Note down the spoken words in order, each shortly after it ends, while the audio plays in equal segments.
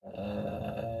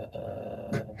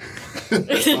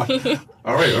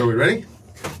All right, are we ready?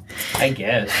 I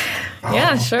guess.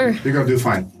 Yeah, sure. You're going to do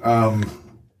fine.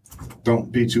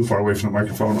 Don't be too far away from the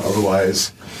microphone,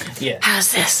 otherwise Yeah.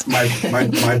 How's this?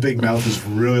 my big mouth is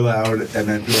really loud, and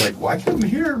then you're like, well, I couldn't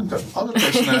hear the other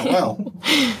person that well.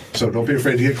 So don't be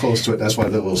afraid to get close to it. That's why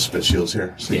the little spit shield's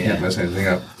here, so you can't mess anything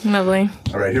up. Lovely.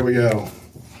 All right, here we go.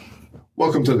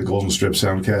 Welcome to the Golden Strip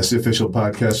Soundcast, the official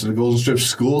podcast of the Golden Strip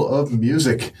School of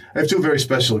Music. I have two very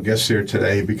special guests here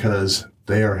today because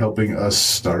they are helping us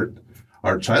start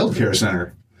our childcare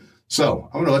center. So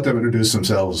I'm going to let them introduce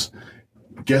themselves.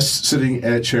 Guest sitting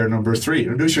at chair number 3.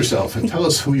 Introduce yourself and tell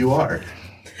us who you are.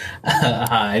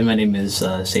 Hi, my name is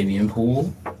Savion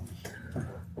Poole.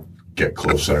 Get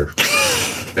closer.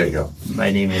 There you go.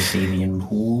 My name is Savion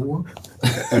Poole.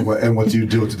 And what do you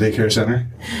do at the daycare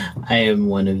center? I am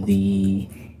one of the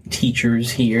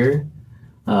teachers here.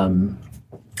 I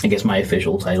guess my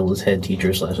official title is head teacher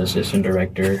 / assistant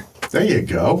director. There you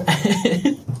go.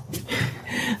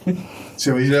 See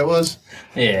how easy that was?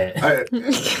 Yeah.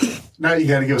 Now you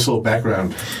got to give us a little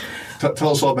background. Tell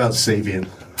us all about Savion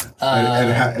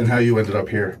and how you ended up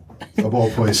here, of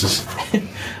all places.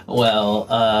 Well,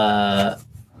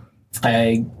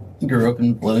 I grew up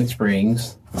in Floating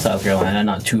Springs, South Carolina,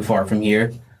 not too far from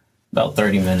here. About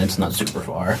 30 minutes, not super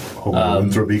far.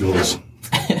 Throw Eagles.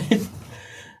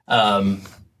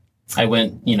 I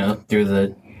went, through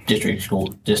the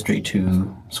District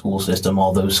 2 school system,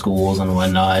 all those schools and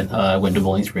whatnot. I went to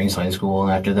Bowling Springs High School,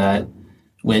 and after that,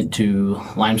 went to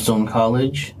Limestone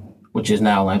College, which is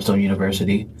now Limestone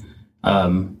University,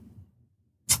 from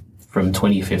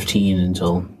 2015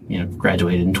 until,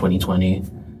 graduated in 2020.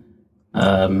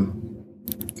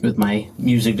 With my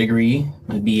music degree,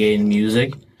 my BA in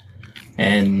music,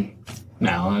 and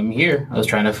now I'm here. I was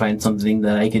trying to find something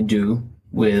that I could do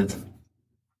with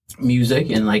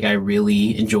music, and I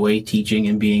really enjoy teaching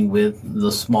and being with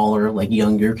the smaller,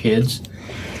 younger kids.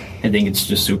 I think it's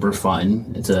just super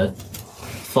fun. It's a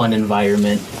fun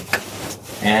environment,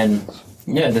 and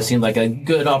this seemed like a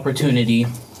good opportunity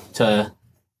to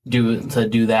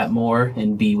do that more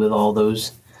and be with all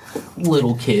those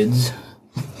little kids.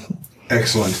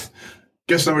 Excellent.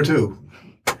 Guest number 2.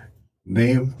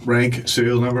 Name, rank,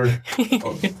 serial number,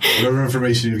 whatever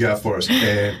information you've got for us,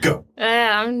 and go.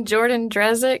 I'm Jordyn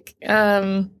Drezick,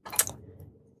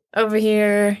 over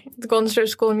here at the Golden Strip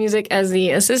School of Music as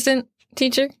the assistant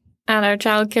teacher at our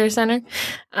child care center.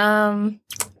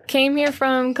 Came here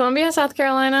from Columbia, South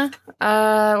Carolina,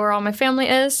 where all my family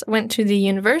is. Went to the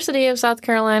University of South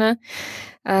Carolina.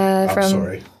 I'm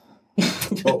sorry.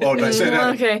 Did I say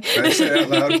that? Okay. Did I say that out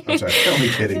loud? I'm sorry. Don't be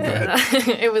kidding. Go ahead.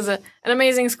 It was an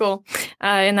amazing school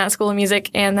in that school of music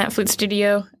and that flute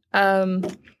studio. I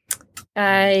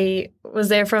was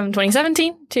there from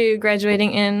 2017 to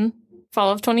graduating in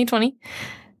fall of 2020.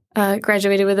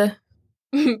 Graduated with a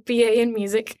BA in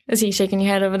music. I see you shaking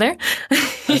your head over there.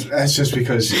 That's just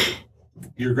because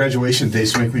your graduation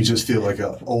dates make me just feel like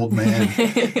an old man.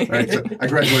 Right? So I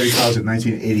graduated college in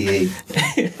 1988.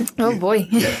 Oh, boy.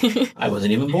 Yeah. I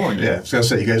wasn't even born. Yeah, I was going to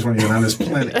say, you guys weren't even on this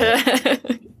planet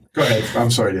yet. Go ahead.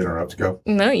 I'm sorry to interrupt. Go.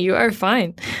 No, you are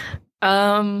fine.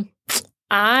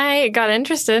 I got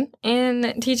interested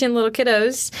in teaching little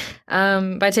kiddos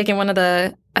by taking one of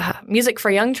the music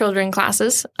for young children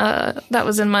classes. That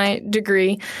was in my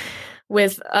degree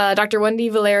with Dr. Wendy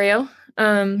Valerio.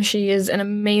 She is an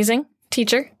amazing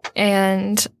teacher,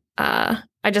 and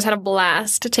I just had a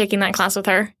blast taking that class with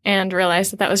her and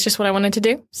realized that was just what I wanted to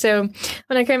do. So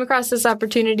when I came across this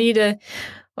opportunity to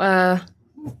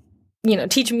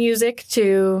teach music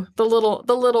to the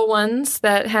little ones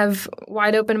that have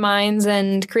wide open minds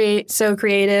and so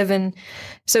creative and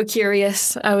so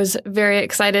curious, I was very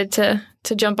excited to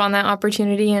jump on that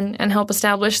opportunity and help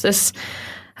establish this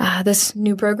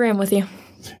new program with you.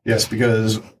 Yes,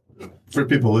 because for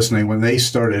people listening, when they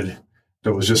started,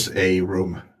 there was just a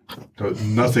room. There was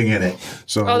nothing in it.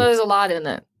 So there's a lot in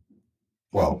it.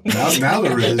 Well, now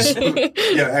there is.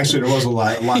 Yeah, actually, there was a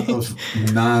lot of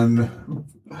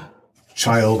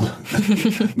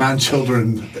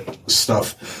non-children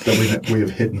stuff that we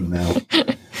have hidden now.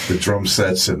 The drum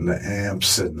sets and the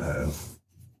amps and the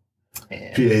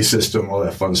PA system, all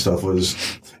that fun stuff was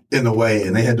in the way,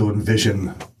 and they had to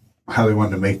envision how they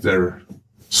wanted to make their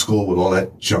school with all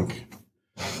that junk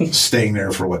staying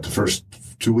there for the first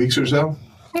 2 weeks or so?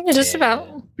 Just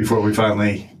about. Before we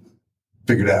finally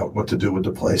figured out what to do with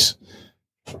the place.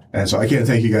 And so I can't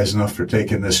thank you guys enough for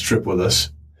taking this trip with us.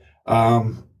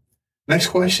 Next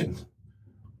question.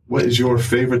 What is your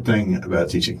favorite thing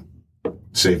about teaching?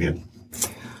 Savion.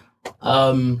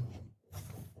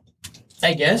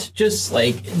 I guess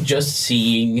just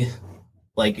seeing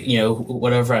like,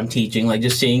 whatever I'm teaching, like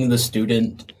just seeing the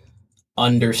student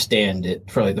understand it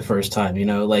for like the first time,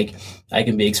 like I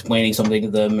can be explaining something to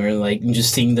them, or like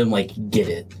just seeing them like get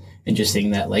it, and just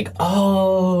seeing that like,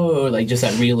 oh, like just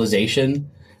that realization.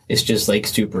 It's just like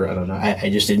super, I don't know, I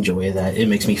just enjoy that. It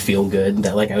makes me feel good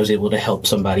that like I was able to help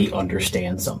somebody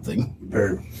understand something.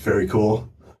 Very, very cool.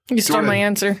 You stole my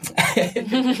answer.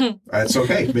 That's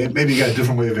okay. Maybe you got a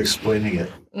different way of explaining it.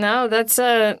 No, that's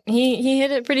he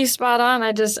hit it pretty spot on.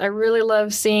 I really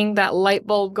love seeing that light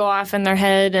bulb go off in their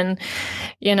head, and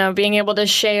being able to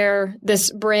share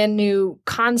this brand new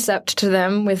concept to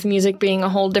them, with music being a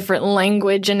whole different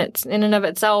language in and of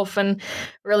itself, and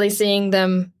really seeing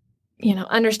them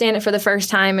understand it for the first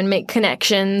time and make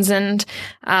connections, and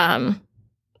that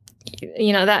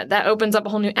opens up a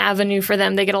whole new avenue for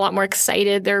them. They get a lot more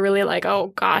excited. They're really like,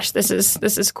 oh gosh, this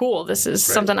is cool. This is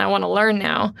something I want to learn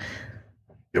now.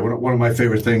 Yeah, one of my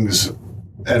favorite things,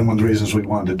 and one of the reasons we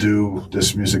wanted to do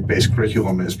this music-based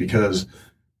curriculum, is because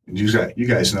you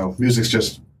guys know music's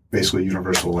just basically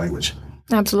universal language.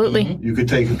 Absolutely. Mm-hmm. You could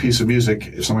take a piece of music,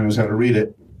 if somebody knows how to read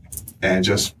it, and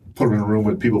just put them in a room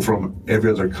with people from every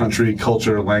other country,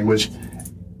 culture, language,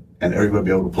 and everybody will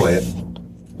be able to play it.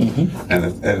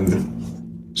 Mm-hmm.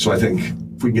 And so I think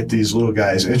if we get these little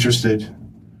guys interested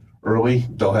early,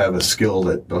 they'll have a skill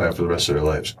that they'll have for the rest of their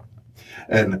lives.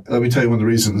 And let me tell you one of the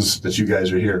reasons that you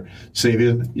guys are here.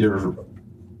 Savion, your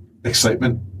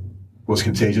excitement was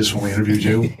contagious when we interviewed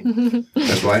you.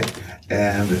 That's right.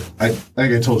 And I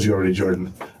think I told you already,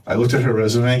 Jordyn. I looked at her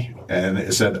resume, and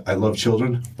it said, I love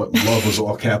children, but love was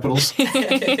all capitals.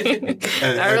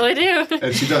 I really do.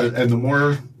 And she does. And the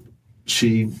more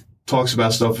she talks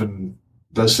about stuff and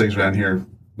does things around here,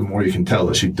 the more you can tell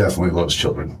that she definitely loves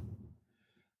children.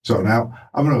 So now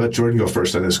I'm going to let Jordyn go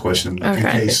first on this question, in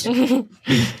case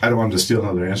I don't want him to steal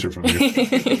another answer from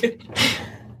you.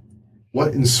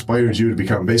 What inspired you to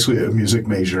become basically a music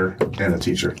major and a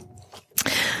teacher?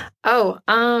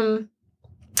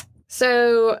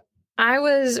 So I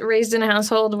was raised in a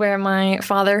household where my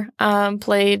father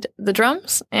played the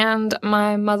drums, and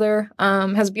my mother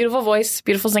has a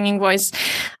beautiful singing voice.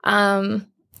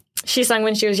 She sang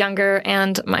when she was younger,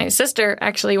 and my sister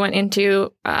actually went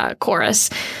into chorus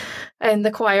and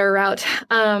the choir route.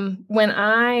 When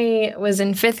I was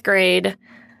in 5th grade,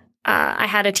 I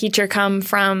had a teacher come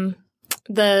from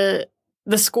the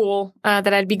school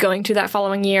that I'd be going to that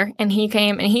following year, and he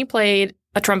came and he played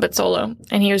a trumpet solo,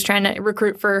 and he was trying to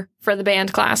recruit for the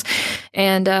band class.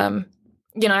 And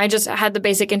I just had the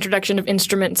basic introduction of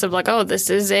instruments of like, oh, this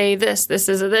is a this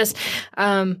is a this.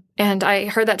 And I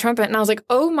heard that trumpet, and I was like,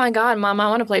 oh my God, Mom, I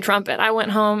want to play trumpet. I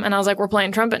went home and I was like, we're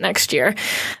playing trumpet next year.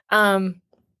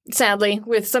 Sadly,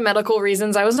 with some medical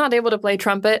reasons, I was not able to play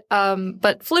trumpet.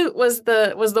 But flute was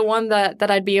the one that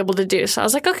I'd be able to do. So I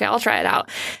was like, okay, I'll try it out.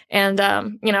 And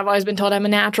I've always been told I'm a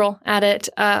natural at it.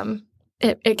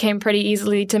 It came pretty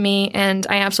easily to me, and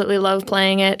I absolutely love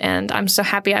playing it, and I'm so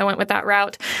happy I went with that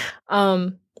route.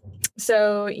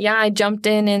 So yeah, I jumped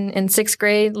in 6th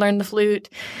grade, learned the flute.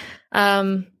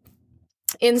 In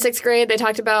 6th grade, they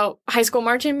talked about high school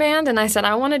marching band, and I said,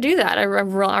 I want to do that. I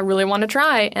really want to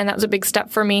try, and that was a big step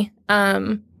for me.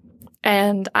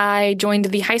 And I joined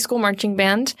the high school marching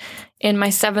band in my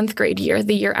 7th grade year,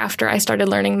 the year after I started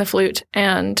learning the flute,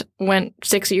 and went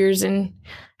 6 years in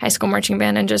high school marching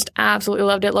band and just absolutely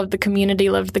loved it. Loved the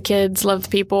community, loved the kids, loved the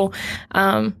people,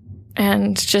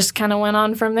 and just kind of went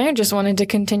on from there. Just wanted to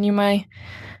continue my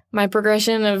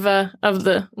progression of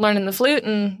the learning the flute,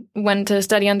 and went to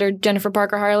study under Jennifer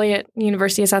Parker Harley at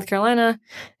University of South Carolina,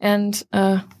 and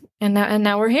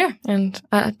now we're here, and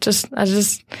I just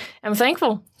am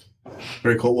thankful.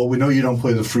 Very cool. Well, we know you don't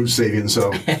play the flute, Savion,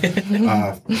 so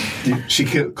she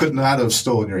could not have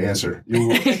stolen your answer.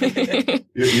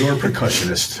 You're a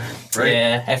percussionist, right?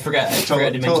 Yeah, I forgot to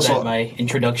mention that in my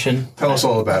introduction. Tell us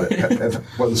all about it.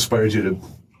 What inspired you to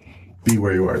be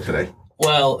where you are today?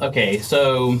 Well, okay,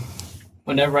 so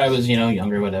whenever I was,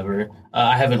 younger, whatever,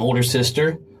 I have an older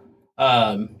sister.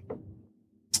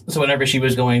 So whenever she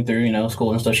was going through,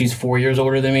 school and stuff, she's 4 years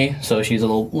older than me, so she has a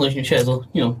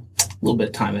little bit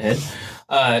of time ahead.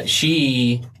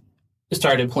 She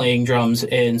started playing drums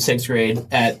in 6th grade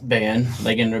at band,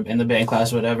 like in the band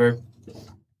class or whatever.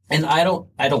 And I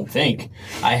don't think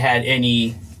I had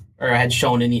had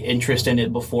shown any interest in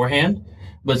it beforehand.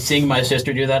 But seeing my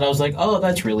sister do that, I was like, oh,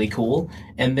 that's really cool.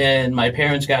 And then my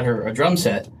parents got her a drum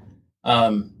set.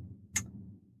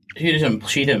 She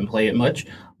didn't play it much,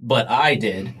 but I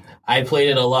did. I played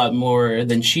it a lot more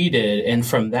than she did. And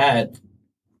from that,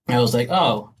 I was like,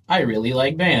 oh, I really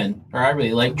like band, or I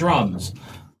really like drums.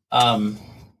 And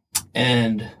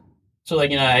So,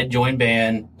 like, I joined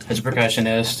band as a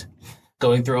percussionist,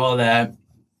 going through all that.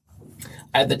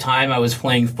 At the time, I was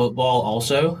playing football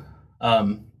also.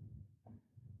 And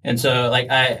so, like,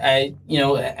 I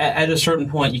at a certain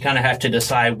point, you kind of have to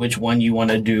decide which one you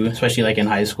want to do, especially, like, in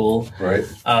high school. Right.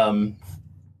 And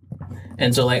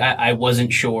so, like, I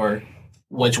wasn't sure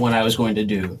which one I was going to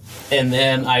do. And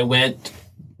then I went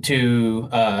to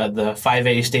the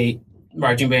 5A state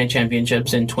marching band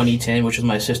championships in 2010, which was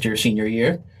my sister's senior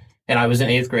year. And I was in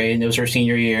 8th grade, and it was her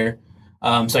senior year.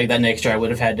 So, like, that next year, I would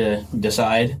have had to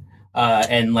decide.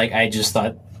 And, like, I just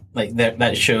thought, like,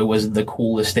 that show was the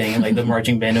coolest thing. Like, the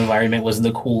marching band environment was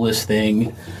the coolest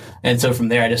thing. And so from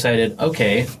there, I decided,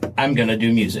 okay, I'm going to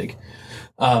do music.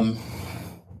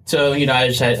 So,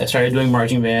 I started doing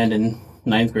marching band in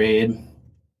 9th grade,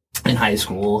 in high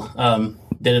school.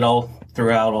 Did it all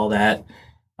throughout all that.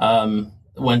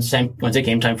 Once it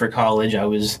came time for college, I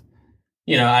was,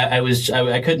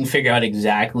 I couldn't figure out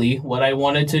exactly what I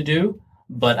wanted to do,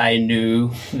 but I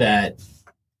knew that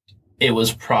it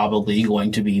was probably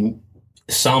going to be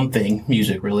something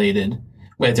music related,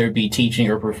 whether it be teaching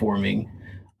or performing.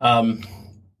 And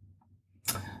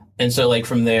so, like,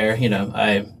 from there,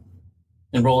 I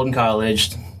enrolled in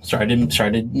college,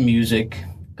 started music,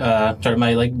 started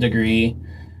my, like, degree.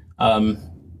 I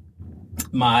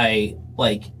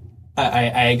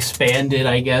expanded,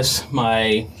 I guess,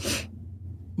 my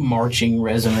marching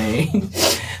resume.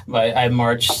 I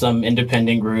marched some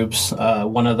independent groups.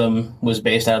 One of them was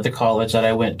based out of the college that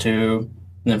I went to.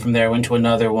 And then from there, I went to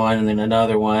another one, and then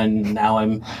another one. Now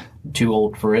I'm too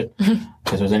old for it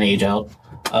because there's an age out.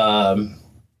 And,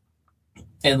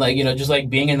 like, just, like,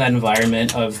 being in that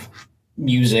environment of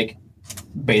music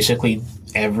basically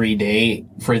every day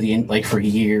for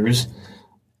years,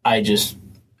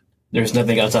 there's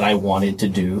nothing else that I wanted to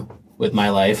do with my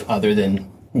life other than,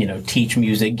 teach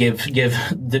music,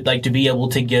 to be able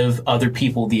to give other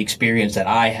people the experience that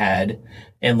I had,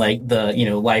 and, like, the,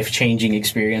 life-changing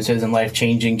experiences and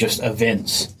life-changing just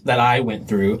events that I went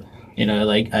through,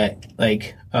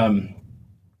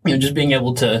 just being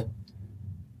able to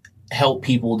help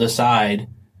people decide,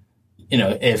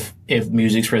 if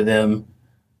music's for them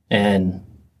and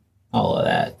all of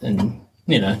that. And,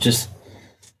 just,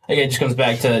 again, it just comes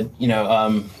back to,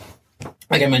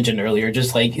 like I mentioned earlier,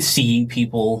 just, like, seeing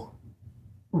people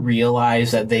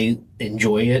realize that they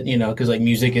enjoy it, because, like,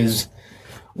 music is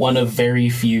one of very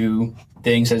few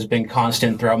things that's been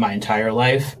constant throughout my entire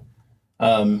life.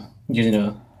 A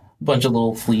bunch of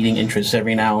little fleeting interests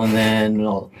every now and then.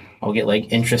 I'll get,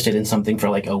 like, interested in something for,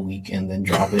 like, a week and then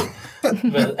drop it.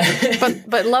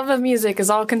 But love of music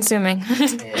is all consuming.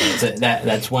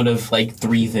 That's one of, like,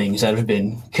 3 things that have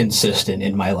been consistent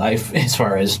in my life as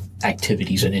far as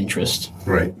activities and interests.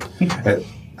 Right.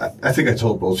 I think I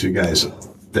told both of you guys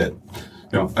that,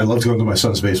 I loved going to my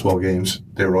son's baseball games.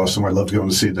 They were awesome. I loved going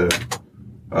to see the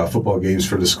football games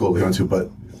for the school we went to,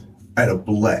 but I had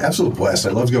absolute blast.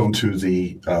 I loved going to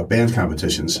the band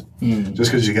competitions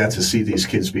just because you got to see these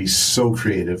kids be so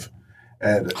creative.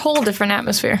 And whole different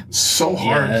atmosphere. So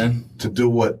hard to do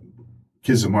what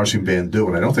kids in marching band do,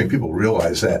 and I don't think people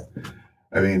realize that.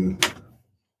 I mean,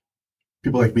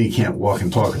 people like me can't walk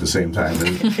and talk at the same time.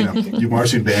 And, you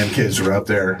marching band kids are out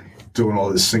there doing all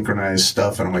this synchronized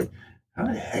stuff, and I'm like, how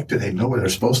the heck do they know where they're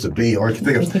supposed to be? Or I can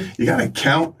think of, you got to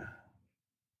count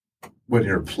when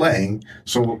you're playing.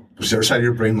 So does their side of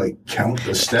your brain, like, count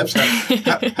the steps?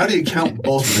 How do you count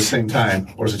both at the same time?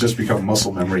 Or does it just become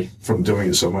muscle memory from doing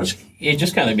it so much? It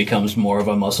just kind of becomes more of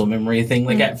a muscle memory thing.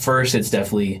 Like, at first, it's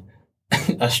definitely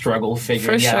a struggle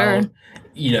figuring out,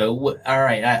 all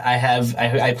right,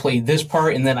 I play this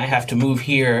part, and then I have to move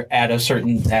here at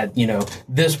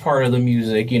this part of the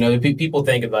music. People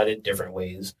think about it different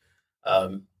ways.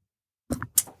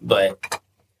 But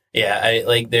yeah,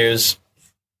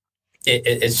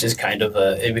 it's just kind of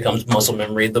it becomes muscle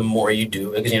memory the more you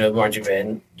do it, because, marching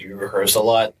band, you rehearse a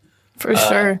lot. For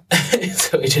sure.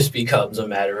 So it just becomes a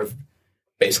matter of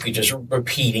basically just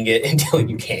repeating it until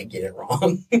you can't get it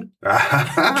wrong.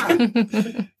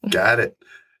 Got it.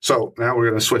 So now we're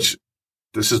going to switch.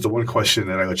 This is the one question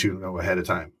that I let you know ahead of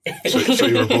time. So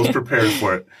you were both prepared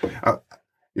for it. I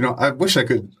wish I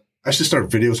should start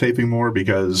videotaping more,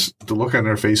 because the look on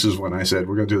their faces when I said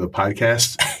we're going to do the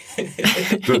podcast,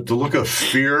 the look of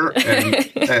fear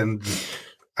and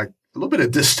a little bit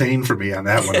of disdain for me on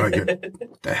that one. Like,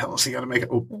 what the hell is he going to make?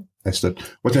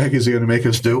 What the heck is he going to make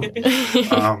us do?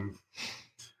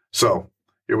 So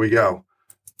here we go.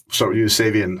 So you,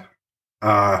 Savion,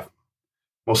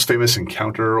 most famous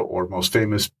encounter or most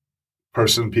famous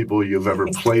people you've ever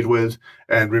played with.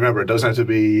 And remember, it doesn't have to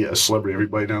be a celebrity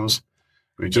everybody knows.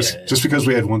 I mean, just because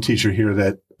we had one teacher here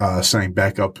that sang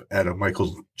backup at a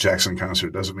Michael Jackson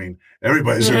concert doesn't mean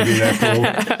everybody's going to be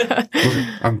that cool.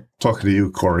 I'm talking to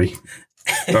you, Corey.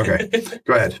 Okay,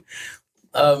 go ahead.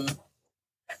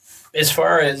 As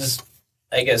far as,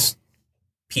 I guess,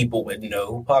 people would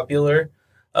know popular,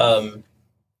 when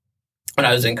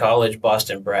I was in college,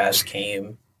 Boston Brass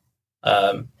came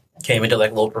into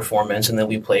like a little performance, and then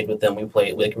we played with them. We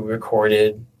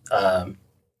recorded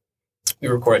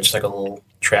just like a little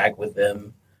track with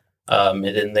them, and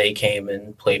then they came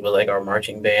and played with like our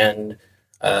marching band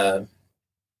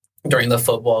during the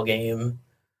football game.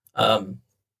 And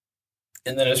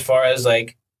then as far as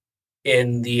like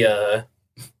in the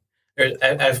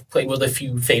I've played with a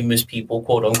few famous people,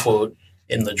 quote unquote,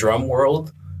 in the drum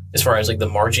world, as far as like the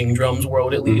marching drums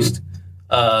world, at least.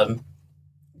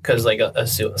 Because like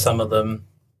some of them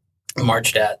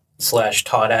marched at /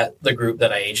 taught at the group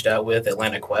that I aged out with,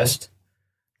 Atlantic Quest.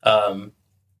 So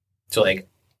like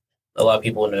a lot of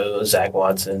people know Zach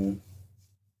Watson,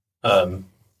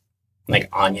 like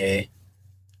Anya.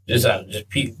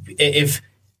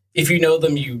 If you know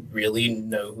them, you really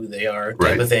know who they are,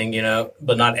 type of thing,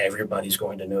 But not everybody's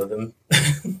going to know them.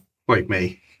 Like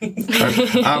me.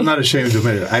 I'm not ashamed to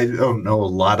admit it. I don't know a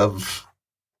lot of,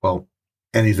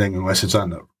 anything unless it's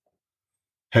on the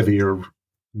heavier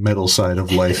metal side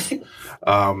of life.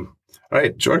 All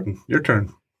right, Jordyn, your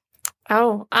turn.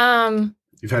 Oh,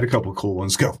 you've had a couple of cool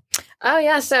ones. Go. Oh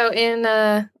yeah. So when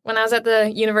I was at the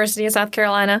University of South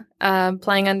Carolina,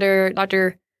 playing under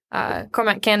Dr.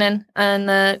 Cormac Cannon and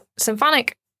the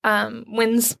Symphonic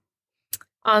Winds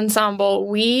Ensemble,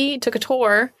 we took a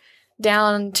tour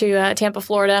down to Tampa,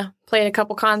 Florida, played a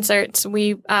couple concerts.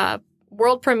 We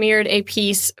world premiered a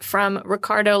piece from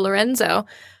Riccardo Lorenzo.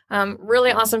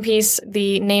 Really awesome piece.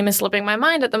 The name is slipping my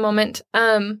mind at the moment.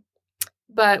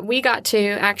 But we got to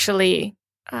actually,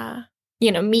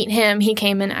 meet him. He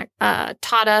came and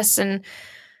taught us and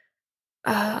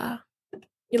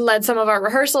he led some of our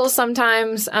rehearsals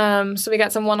sometimes. So we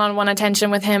got some one-on-one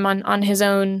attention with him on his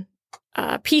own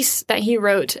piece that he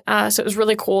wrote. So it was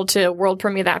really cool to world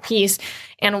premiere that piece.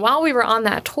 And while we were on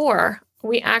that tour,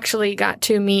 we actually got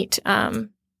to meet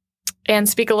and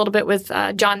speak a little bit with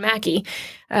John Mackey.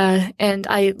 And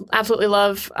I absolutely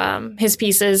love his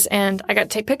pieces. And I got to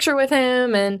take a picture with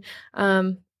him. And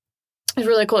it was a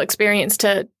really cool experience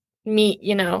to meet,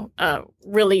 a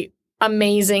really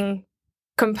amazing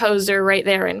composer right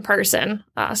there in person.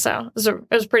 So it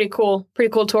was pretty cool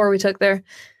tour we took there.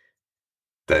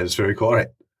 That is very cool. All right.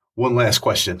 One last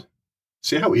question.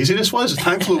 See how easy this was?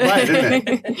 Time flew by, didn't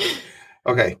it?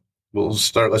 Okay. We'll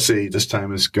start. Let's see. This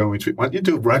time is going to be. Why don't you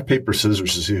do rock, paper,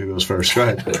 scissors to see who goes first? Go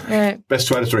ahead. All right. Best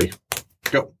 2 out of 3.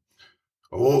 Go.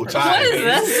 Oh, tie. What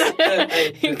is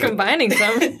this? You're combining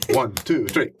some. 1, 2,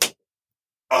 3.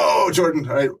 Oh, Jordyn.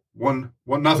 All right.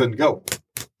 1-0. Go.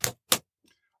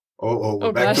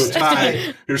 We're back to a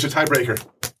tie. Here's a tiebreaker.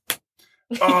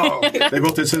 Oh, they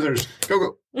both did scissors.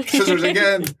 Go. Scissors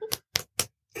again.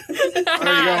 There you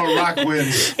go. Rock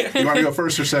wins. You want to go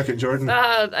first or second, Jordyn?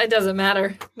 It doesn't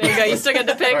matter. There you go. You still get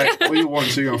to pick. All right. Well, you won,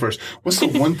 so you go first. What's the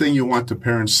one thing you want the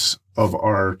parents of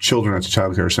our children at the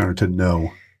Child Care Center to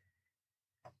know?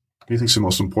 What do you think is the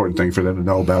most important thing for them to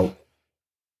know about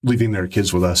leaving their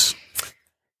kids with us?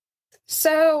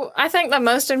 So I think the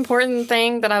most important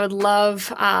thing that I would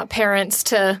love parents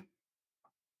to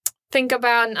think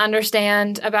about and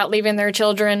understand about leaving their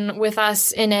children with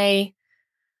us in a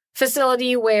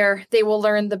facility where they will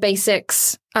learn the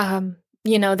basics,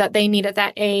 that they need at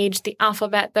that age, the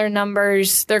alphabet, their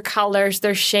numbers, their colors,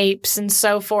 their shapes, and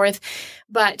so forth.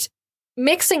 But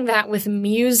mixing that with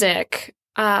music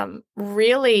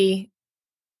really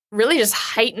just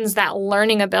heightens that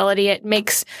learning ability. It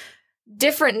makes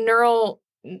different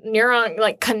neuron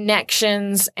like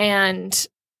connections and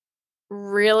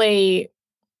really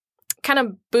kind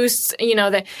of boosts,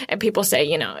 and people say,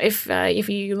 if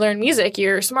you learn music,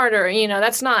 you're smarter.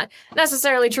 That's not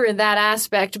necessarily true in that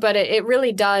aspect, but it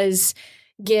really does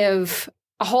give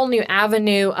a whole new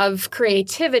avenue of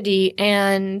creativity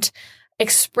and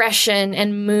expression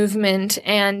and movement,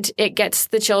 and it gets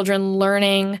the children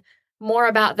learning more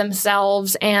about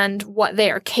themselves and what they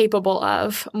are capable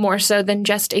of, more so than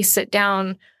just a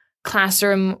sit-down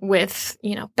classroom with,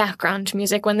 background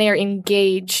music. When they are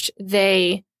engaged,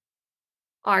 they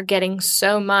are getting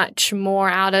so much more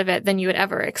out of it than you would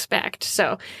ever expect.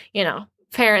 So,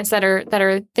 parents that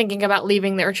are thinking about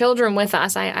leaving their children with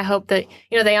us, I hope that,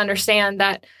 they understand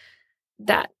that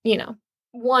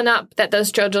one up that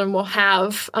those children will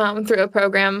have through a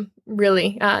program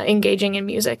really engaging in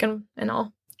music and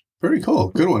all. Very cool.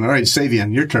 Good one. All right,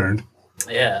 Savion, your turn.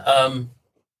 Yeah.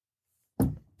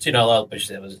 So, a lot of places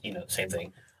that was, same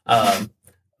thing. But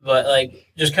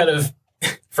like, just kind of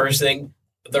first thing,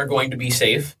 they're going to be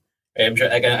safe. I'm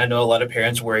sure, I know a lot of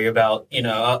parents worry about, I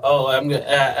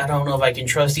don't know if I can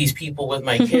trust these people with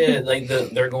my kid. Like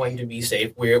they're going to be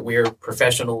safe. We're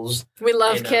professionals. We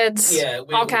love kids. Yeah,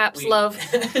 all caps, love.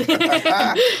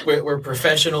 we're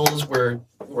professionals. We're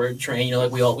trained.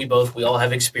 Like we all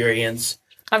have experience.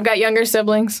 I've got younger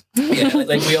siblings. Yeah,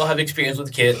 like we all have experience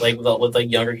with kids, like with like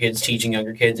younger kids, teaching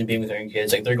younger kids and being with younger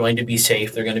kids. Like they're going to be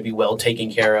safe. They're going to be well taken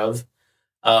care of.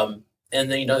 And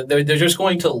then, they're just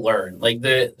going to learn. Like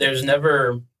there's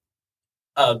never,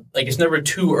 it's never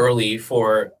too early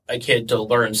for a kid to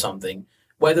learn something,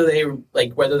 whether they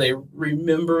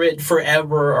remember it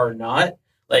forever or not.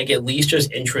 Like at least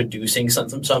just introducing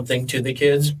something to the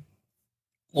kids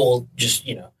will just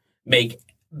make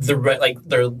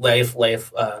their life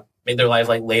make their life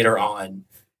like later on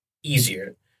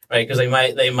easier, right? Because we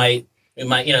might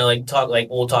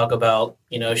we'll talk about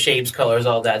shapes, colors,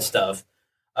 all that stuff.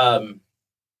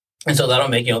 And so that'll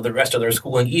make, the rest of their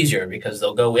schooling easier because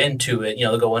they'll go into it,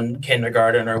 they'll go in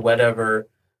kindergarten or whatever,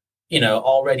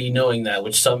 already knowing that,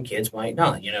 which some kids might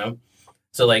not,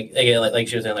 So like, again, like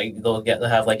she was saying, like they'll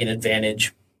have like an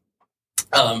advantage,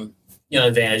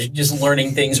 just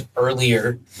learning things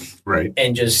earlier. Right.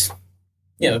 And just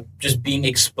being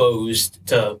exposed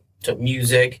to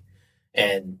music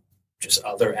and just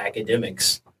other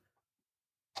academics.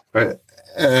 Right.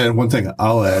 And one thing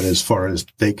I'll add as far as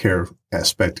daycare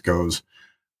aspect goes,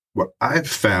 what I've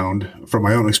found from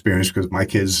my own experience, because my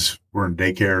kids were in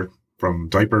daycare from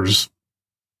diapers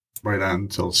right on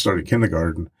until started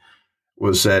kindergarten,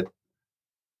 was that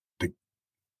the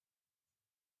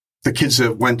kids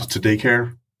that went to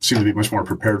daycare seemed to be much more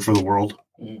prepared for the world.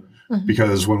 Mm-hmm.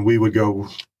 Because when we would go,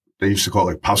 they used to call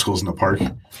it like popsicles in the park.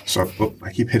 So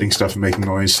I keep hitting stuff and making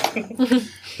noise.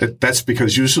 That's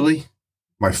because usually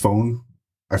my phone,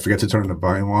 I forget to turn the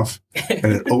volume off,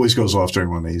 and it always goes off during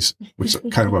one of these, which is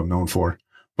kind of what I'm known for.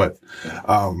 But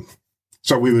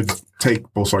so we would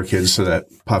take both our kids to that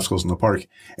popsicles in the park,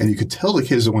 and you could tell the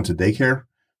kids that went to daycare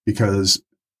because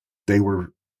they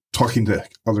were talking to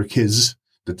other kids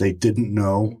that they didn't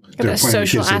know. They were playing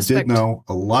with kids they did know,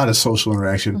 a lot of social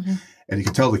interaction. Mm-hmm. And you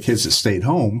could tell the kids that stayed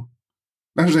home,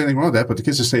 not there's anything wrong with that, but the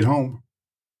kids that stayed home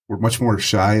were much more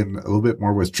shy and a little bit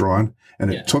more withdrawn.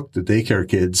 And it took the daycare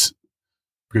kids,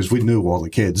 because we knew all the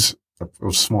kids. It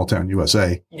was small town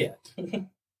USA. Yeah. It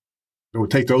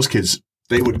would take those kids.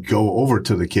 They would go over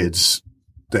to the kids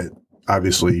that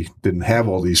obviously didn't have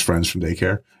all these friends from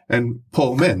daycare and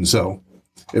pull them in. So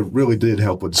it really did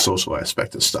help with the social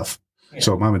aspect of stuff. Yeah.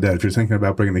 So mom and dad, if you're thinking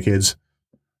about bringing the kids,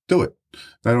 do it.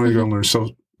 Not only going to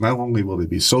learn not only will they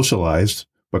be socialized,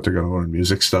 but they're going to learn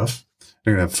music stuff.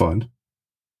 They're going to have fun.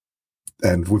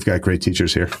 And we've got great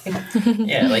teachers here.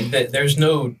 Yeah, like there's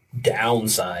no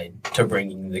downside to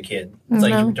bringing the kid. It's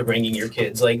like to bringing your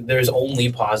kids. Like there's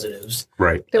only positives.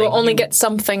 Right. They will only get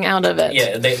something out of it.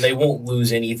 Yeah, they won't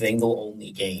lose anything. They'll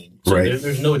only gain. So right.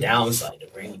 There's no downside to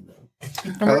bringing them.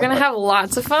 And we're going to have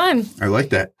lots of fun. I like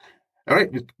that. All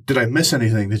right. Did I miss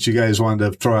anything that you guys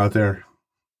wanted to throw out there?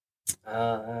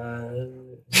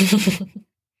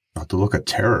 Not the look of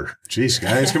terror. Jeez,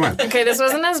 guys, come on. Okay, this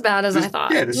wasn't as bad as I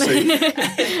thought. Yeah,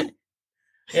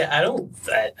 yeah, I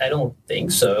don't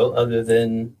think so. Other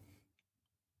than,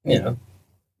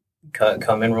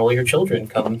 come enroll your children.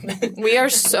 Come. We are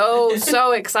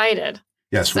so excited.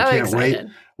 Yes, we can't wait.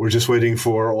 We're just waiting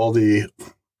for all the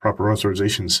proper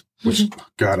authorizations. Which,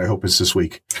 God, I hope it's this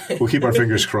week. We'll keep our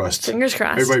fingers crossed. Fingers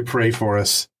crossed. Everybody pray for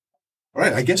us. All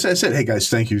right, I guess that's it. Hey, guys,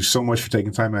 thank you so much for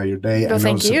taking time out of your day.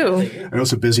 Thank you. I know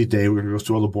it's a busy day. We're going to go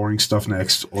through all the boring stuff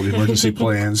next, all the emergency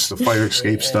plans, the fire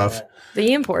escape stuff.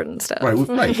 The important stuff.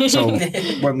 Right. So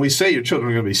when we say your children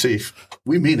are going to be safe,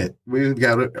 we mean it. We've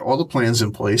got all the plans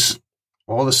in place.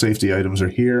 All the safety items are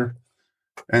here,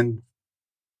 and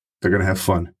they're going to have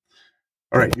fun.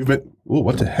 All right,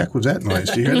 what the heck was that noise?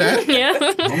 Do you hear that? Yeah.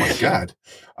 Oh, my God.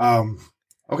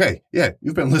 Okay, yeah,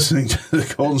 you've been listening to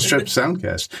the Golden Strip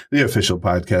Soundcast, the official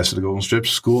podcast of the Golden Strip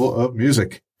School of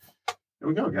Music. Here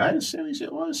we go, guys. See how easy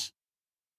it was?